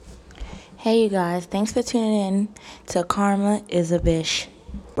Hey you guys, thanks for tuning in to Karma is a Bitch.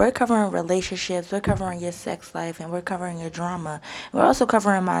 We're covering relationships, we're covering your sex life, and we're covering your drama. We're also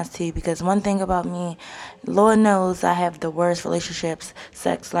covering mine too, because one thing about me, Lord knows I have the worst relationships,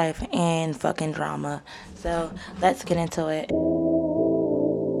 sex life, and fucking drama. So let's get into it.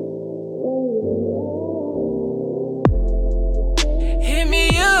 Hit me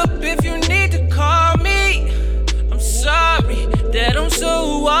up if you need to call me. I'm sorry that I'm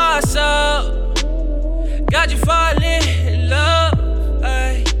so what's up. Got you falling in love,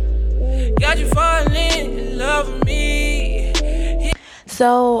 got you falling in love with me.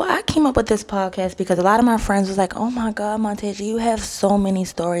 So I came up with this podcast because a lot of my friends was like, "Oh my God, Montage, you have so many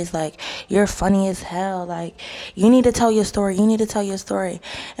stories. Like you're funny as hell. Like you need to tell your story. You need to tell your story."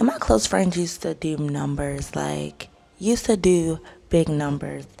 And my close friends used to do numbers, like used to do big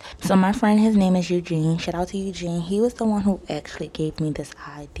numbers. So my friend, his name is Eugene. Shout out to Eugene. He was the one who actually gave me this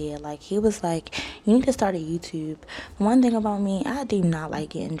idea. Like he was like, "You need to start a YouTube." One thing about me, I do not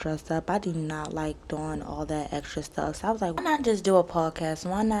like getting dressed up. I do not like doing all that extra stuff. So I was like, why not just do a podcast?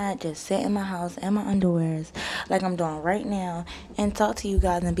 Why not just sit in my house in my underwears like I'm doing right now and talk to you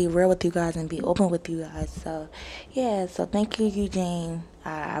guys and be real with you guys and be open with you guys? So yeah, so thank you, Eugene.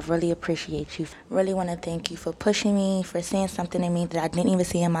 I really appreciate you. Really want to thank you for pushing me, for seeing something in me that I didn't even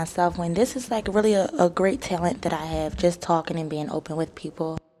see in myself, when this is like really a great talent that I have, just talking and being open with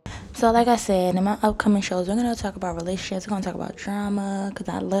people. So like I said, in my upcoming shows, we're going to talk about relationships, we're going to talk about drama, because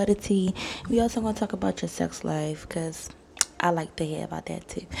I love the tea. We also going to talk about your sex life, because I like to hear about that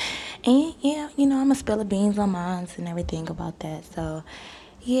too. And yeah, I'm going to spill the beans on mine and everything about that. So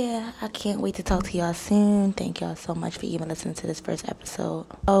yeah, I can't wait to talk to y'all soon. Thank y'all so much for even listening to this first episode.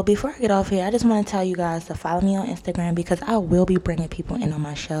 Oh, before I get off here, I just want to tell you guys to follow me on Instagram, because I will be bringing people in on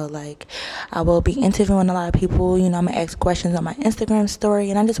my show. Like, I will be interviewing a lot of people. I'm going to ask questions on my Instagram story,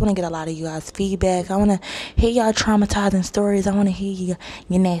 and I just want to get a lot of you guys' feedback. I want to hear y'all traumatizing stories. I want to hear your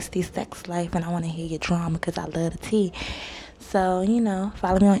nasty sex life, and I want to hear your drama, because I love the tea. So,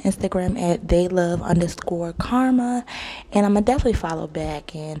 follow me on Instagram at theylove_karma. And I'm going to definitely follow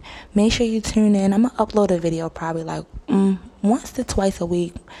back. And make sure you tune in. I'm going to upload a video probably like once to twice a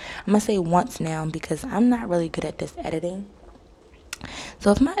week. I'm going to say once now, because I'm not really good at this editing.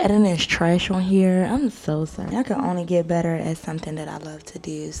 So if my editing is trash on here, I'm so sorry. I can only get better at something that I love to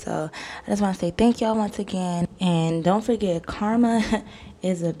do. So I just want to say thank y'all once again. And don't forget, karma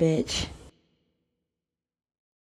is a bitch.